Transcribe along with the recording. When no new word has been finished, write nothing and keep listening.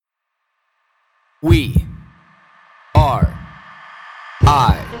We are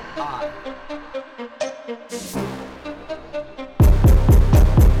I.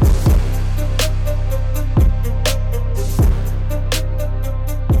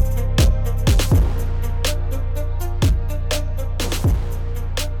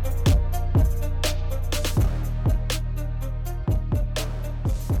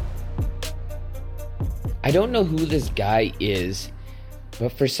 I don't know who this guy is,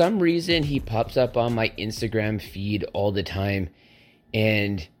 but for some reason he pops up on my Instagram feed all the time.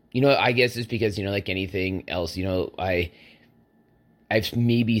 And, I guess it's because, like anything else, I've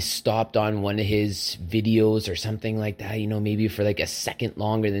maybe stopped on one of his videos or something like that, maybe for like a second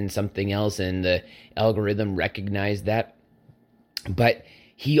longer than something else, and the algorithm recognized that. But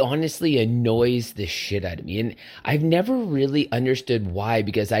he honestly annoys the shit out of me. And I've never really understood why,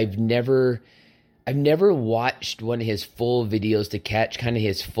 because I've never watched one of his full videos to catch kind of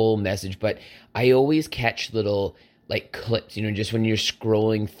his full message, but I always catch little like clips, just when you're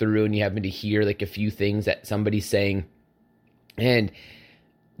scrolling through and you happen to hear like a few things that somebody's saying. And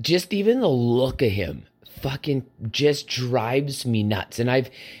just even the look of him fucking just drives me nuts. And I've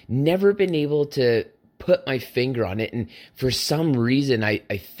never been able to put my finger on it. And for some reason, I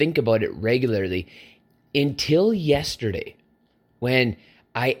think about it regularly until yesterday, when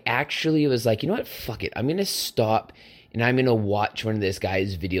I actually was like, you know what, fuck it. I'm going to stop and I'm going to watch one of this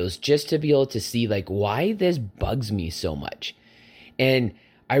guy's videos just to be able to see like why this bugs me so much. And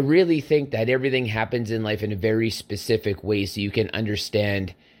I really think that everything happens in life in a very specific way so you can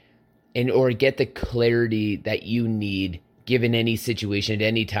understand or get the clarity that you need given any situation at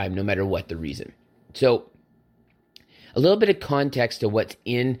any time, no matter what the reason. So a little bit of context to what's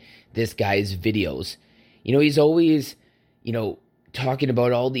in this guy's videos. He's always, talking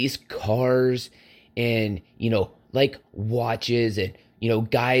about all these cars and, like watches and,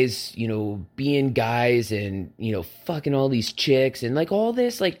 guys, being guys and, fucking all these chicks and like all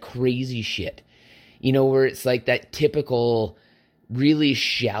this like crazy shit, where it's like that typical really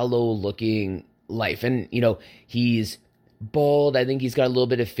shallow looking life. And, he's bald. I think he's got a little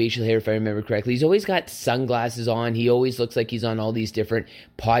bit of facial hair, if I remember correctly. He's always got sunglasses on. He always looks like he's on all these different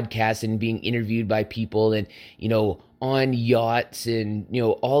podcasts and being interviewed by people and, on yachts and,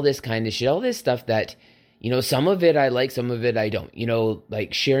 all this kind of shit, all this stuff that, some of it I like, some of it I don't,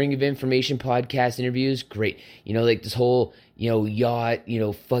 like sharing of information, podcast interviews, great. Like this whole, yacht,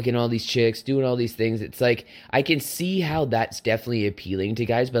 fucking all these chicks, doing all these things. It's like, I can see how that's definitely appealing to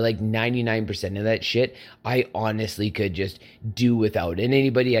guys, but like 99% of that shit, I honestly could just do without. And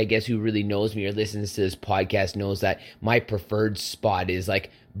anybody, I guess, who really knows me or listens to this podcast knows that my preferred spot is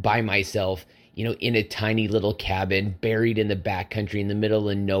like by myself, in a tiny little cabin, buried in the backcountry in the middle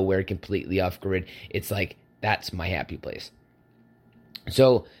of nowhere, completely off grid. It's like, that's my happy place.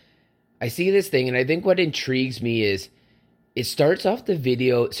 So I see this thing, and I think what intrigues me is it started off the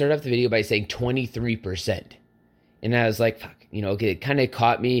video by saying 23%. And I was like, fuck, okay, it kind of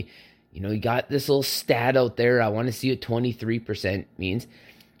caught me. You got this little stat out there. I want to see what 23% means.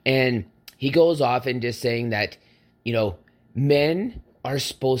 And he goes off and just saying that, men are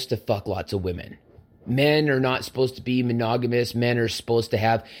supposed to fuck lots of women. Men are not supposed to be monogamous. Men are supposed to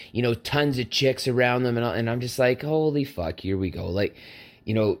have, tons of chicks around them. And I'm just like, holy fuck, here we go. Like,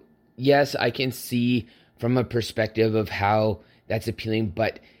 yes, I can see from a perspective of how that's appealing.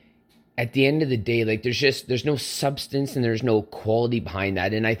 But at the end of the day, like there's no substance and there's no quality behind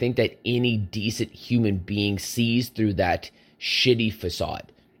that. And I think that any decent human being sees through that shitty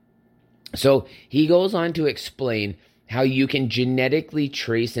facade. So he goes on to explain how you can genetically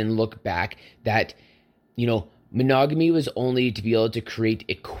trace and look back that, monogamy was only to be able to create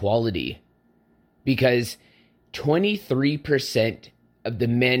equality, because 23% of the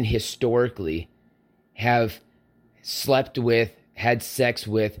men historically have slept with, had sex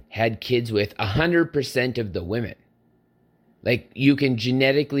with, had kids with 100% of the women. Like, you can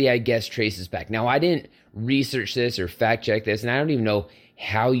genetically, I guess, trace this back. Now, I didn't research this or fact check this, and I don't even know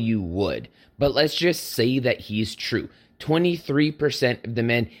how you would. But let's just say that he's true. 23% of the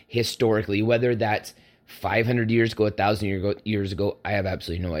men historically, whether that's 500 years ago, 1,000 years ago, I have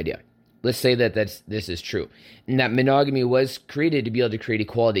absolutely no idea. Let's say that this is true. And that monogamy was created to be able to create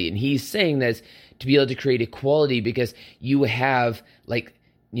equality. And he's saying that's to be able to create equality because you have like,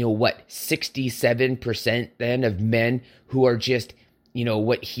 67% then of men who are just,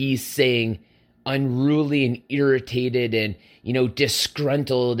 what he's saying, unruly and irritated and,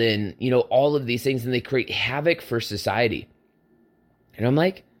 disgruntled and, all of these things, and they create havoc for society. And I'm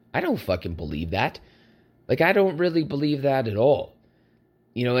like, I don't fucking believe that. Like, I don't really believe that at all.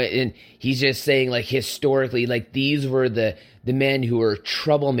 And he's just saying, like, historically, like, these were the men who were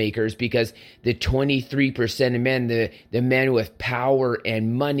troublemakers, because the 23% of men, the men with power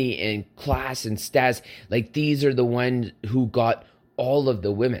and money and class and status, like, these are the ones who got all of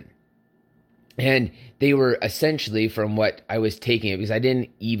the women. And they were essentially, from what I was taking it, because I didn't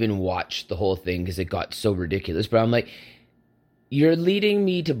even watch the whole thing because it got so ridiculous, but I'm like, you're leading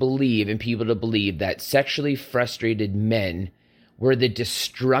me to believe, and people to believe, that sexually frustrated men were the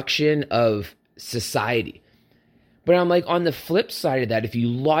destruction of society. But I'm like, on the flip side of that, if you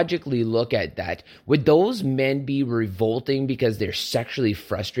logically look at that, would those men be revolting because they're sexually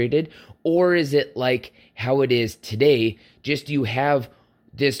frustrated? Or is it like how it is today, just you have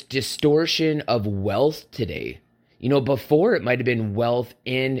this distortion of wealth today? Before it might have been wealth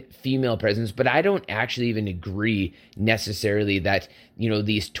and female presence, but I don't actually even agree necessarily that,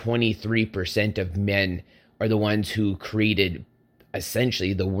 these 23% of men are the ones who created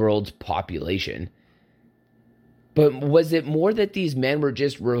essentially the world's population. But was it more that these men were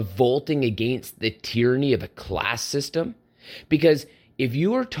just revolting against the tyranny of a class system? Because if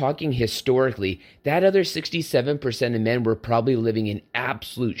you are talking historically, that other 67% of men were probably living in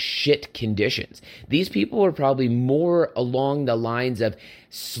absolute shit conditions. These people were probably more along the lines of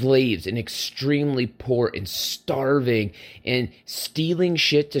slaves and extremely poor and starving and stealing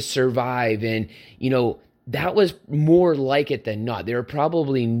shit to survive. And, that was more like it than not. They were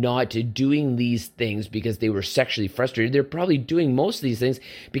probably not doing these things because they were sexually frustrated. They're probably doing most of these things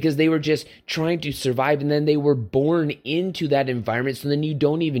because they were just trying to survive, and then they were born into that environment, so then you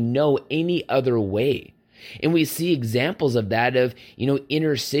don't even know any other way. And we see examples of that of,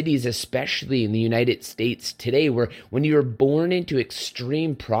 inner cities, especially in the United States today, where when you're born into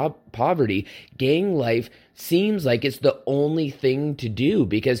extreme poverty, gang life seems like it's the only thing to do,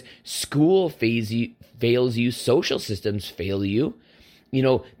 because school fails you, social systems fail you,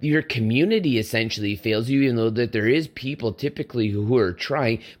 your community essentially fails you, even though that there is people typically who are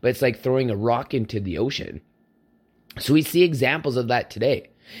trying, but it's like throwing a rock into the ocean. So we see examples of that today.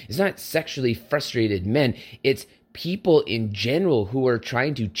 It's not sexually frustrated men, it's people in general who are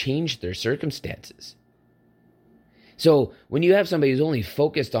trying to change their circumstances. So when you have somebody who's only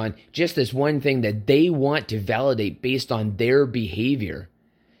focused on just this one thing that they want to validate based on their behavior,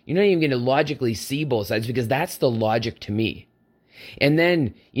 you're not even going to logically see both sides, because that's the logic to me. And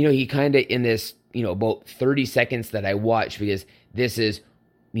then, he kind of, in this, about 30 seconds that I watched, because this is,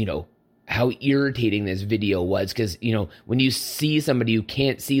 how irritating this video was, because, when you see somebody who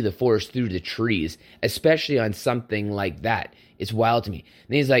can't see the forest through the trees, especially on something like that, it's wild to me.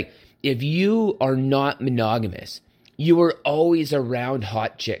 And he's like, if you are not monogamous, you are always around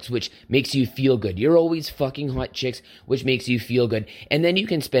hot chicks, which makes you feel good. You're always fucking hot chicks, which makes you feel good. And then you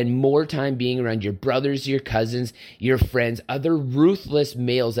can spend more time being around your brothers, your cousins, your friends, other ruthless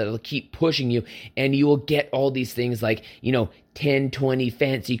males that'll keep pushing you. And you will get all these things like, 10, 20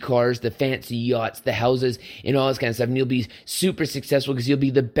 fancy cars, the fancy yachts, the houses, and all this kind of stuff. And you'll be super successful because you'll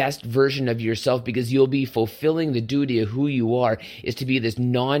be the best version of yourself, because you'll be fulfilling the duty of who you are, is to be this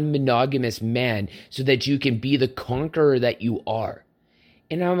non-monogamous man so that you can be the conqueror that you are.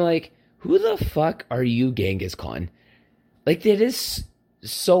 And I'm like, who the fuck are you, Genghis Khan? Like, that is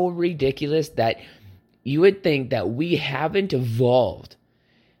so ridiculous that you would think that we haven't evolved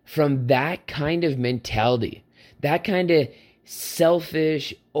from that kind of mentality, that kind of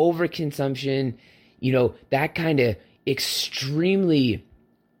selfish overconsumption, that kind of extremely,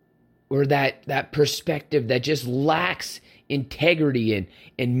 or that perspective that just lacks integrity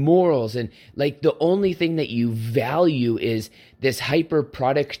and morals, and like the only thing that you value is this hyper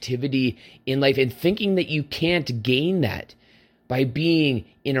productivity in life, and thinking that you can't gain that by being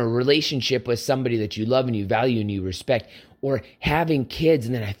in a relationship with somebody that you love and you value and you respect, or having kids.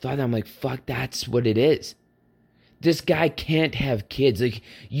 And then I thought, I'm like, fuck, that's what it is. This guy can't have kids. Like,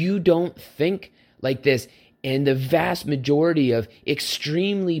 you don't think like this. And the vast majority of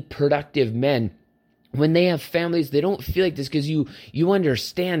extremely productive men, when they have families, they don't feel like this, because you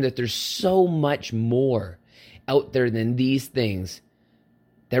understand that there's so much more out there than these things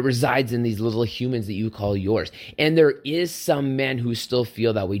that resides in these little humans that you call yours. And there is some men who still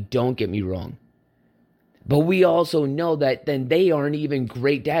feel that way, don't get me wrong. But we also know that then they aren't even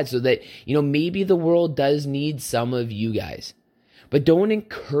great dads, so that, maybe the world does need some of you guys. But don't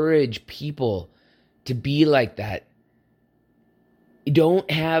encourage people to be like that. Don't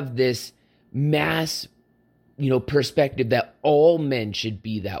have this mass, perspective that all men should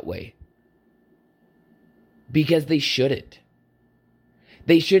be that way. Because they shouldn't.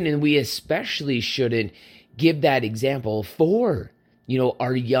 They shouldn't, and we especially shouldn't give that example for,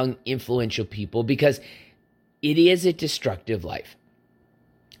 our young, influential people, because it is a destructive life.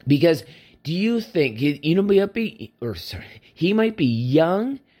 Because do you think he might be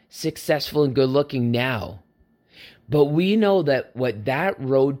young, successful, and good looking now, but we know that what that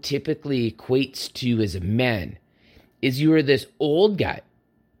road typically equates to as a man is you are this old guy.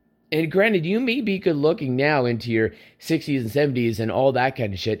 And granted, you may be good looking now into your 60s and 70s and all that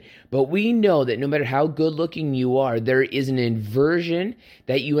kind of shit, but we know that no matter how good looking you are, there is an inversion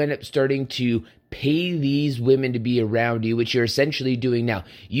that you end up starting to pay these women to be around you, which you're essentially doing now.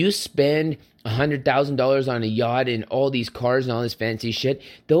 You spend $100,000 on a yacht and all these cars and all this fancy shit.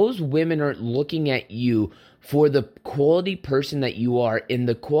 Those women aren't looking at you for the quality person that you are, and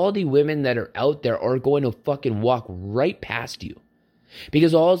the quality women that are out there are going to fucking walk right past you.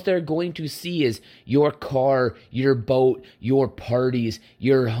 Because all they're going to see is your car, your boat, your parties,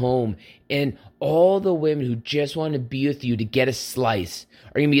 your home. And all the women who just want to be with you to get a slice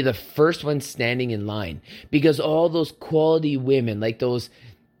are going to be the first ones standing in line. Because all those quality women, like those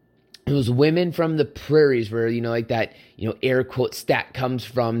women from the prairies where, like that, air quote stat comes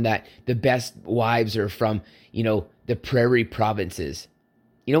from, that the best wives are from, the prairie provinces.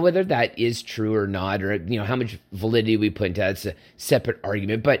 Whether that is true or not, or, how much validity we put into that, it's a separate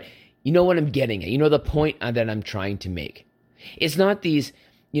argument. But you know what I'm getting at. The point that I'm trying to make. It's not these,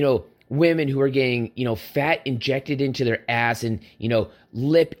 women who are getting, fat injected into their ass and,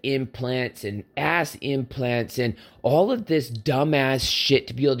 lip implants and ass implants and all of this dumbass shit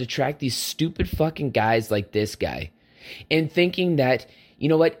to be able to attract these stupid fucking guys like this guy. And thinking that,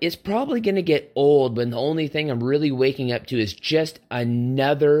 it's probably going to get old when the only thing I'm really waking up to is just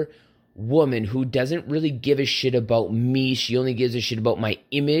another woman who doesn't really give a shit about me. She only gives a shit about my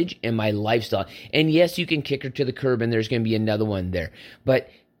image and my lifestyle. And yes, you can kick her to the curb and there's going to be another one there. But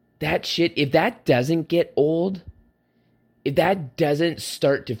that shit, if that doesn't get old, if that doesn't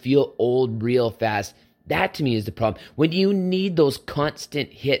start to feel old real fast, that to me is the problem. When you need those constant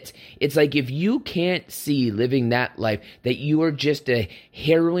hits, it's like if you can't see living that life, that you are just a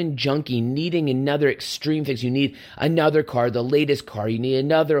heroin junkie needing another extreme fix. You need another car, the latest car. You need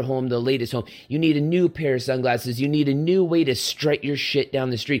another home, the latest home. You need a new pair of sunglasses. You need a new way to strut your shit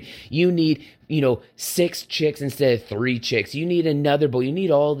down the street. You need 6 chicks instead of 3 chicks. You need another boy. You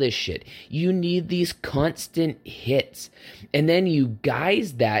need all this shit. You need these constant hits. And then you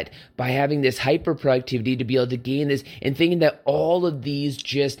guise that by having this hyper productivity to be able to gain this and thinking that all of these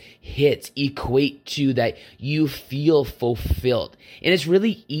just hits equate to that you feel fulfilled. And it's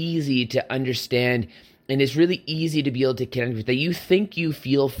really easy to understand, and it's really easy to be able to connect with that. You think you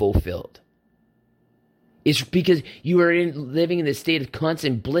feel fulfilled. It's because you are living in this state of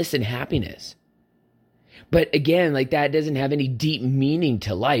constant bliss and happiness. But again, like that doesn't have any deep meaning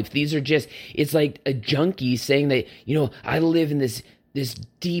to life. These are just, it's like a junkie saying that, I live in this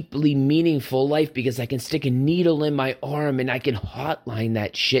deeply meaningful life because I can stick a needle in my arm and I can hotline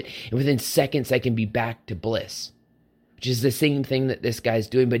that shit. And within seconds, I can be back to bliss. Which is the same thing that this guy's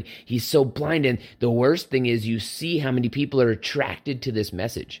doing, but he's so blind. And the worst thing is you see how many people are attracted to this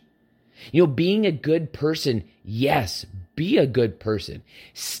message. Being a good person, yes, be a good person.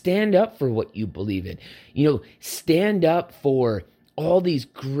 Stand up for what you believe in. Stand up for all these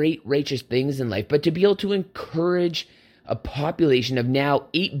great righteous things in life. But to be able to encourage a population of now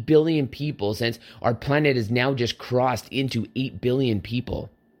 8 billion people, since our planet has now just crossed into 8 billion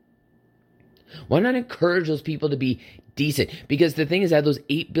people, why not encourage those people to be decent? Because the thing is that those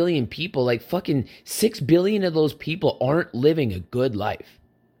 8 billion people, like fucking 6 billion of those people aren't living a good life.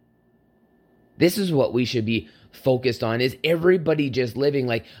 This is what we should be focused on, is everybody just living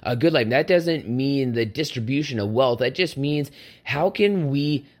like a good life. That doesn't mean the distribution of wealth. That just means how can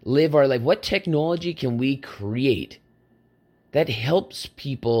we live our life? What technology can we create that helps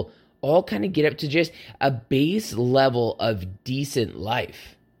people all kind of get up to just a base level of decent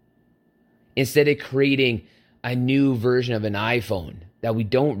life, instead of creating a new version of an iPhone that we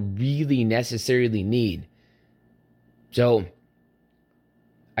don't really necessarily need. So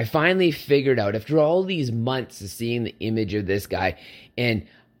I finally figured out, after all these months of seeing the image of this guy, and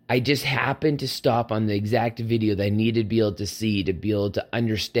I just happened to stop on the exact video that I needed to be able to see, to be able to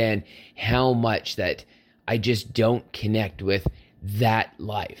understand how much that I just don't connect with that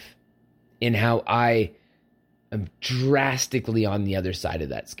life, and how I am drastically on the other side of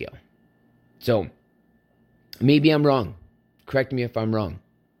that scale. So maybe I'm wrong. Correct me if I'm wrong.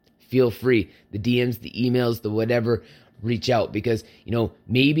 Feel free. The DMs, the emails, the whatever, reach out, because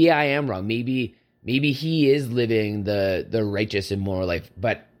maybe I am wrong. Maybe he is living the righteous and moral life,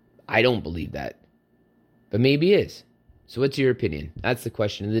 but I don't believe that. But maybe he is. So what's your opinion? That's the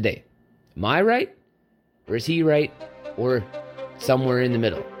question of the day. Am I right, or is he right, or somewhere in the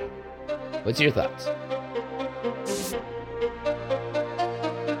middle? What's your thoughts?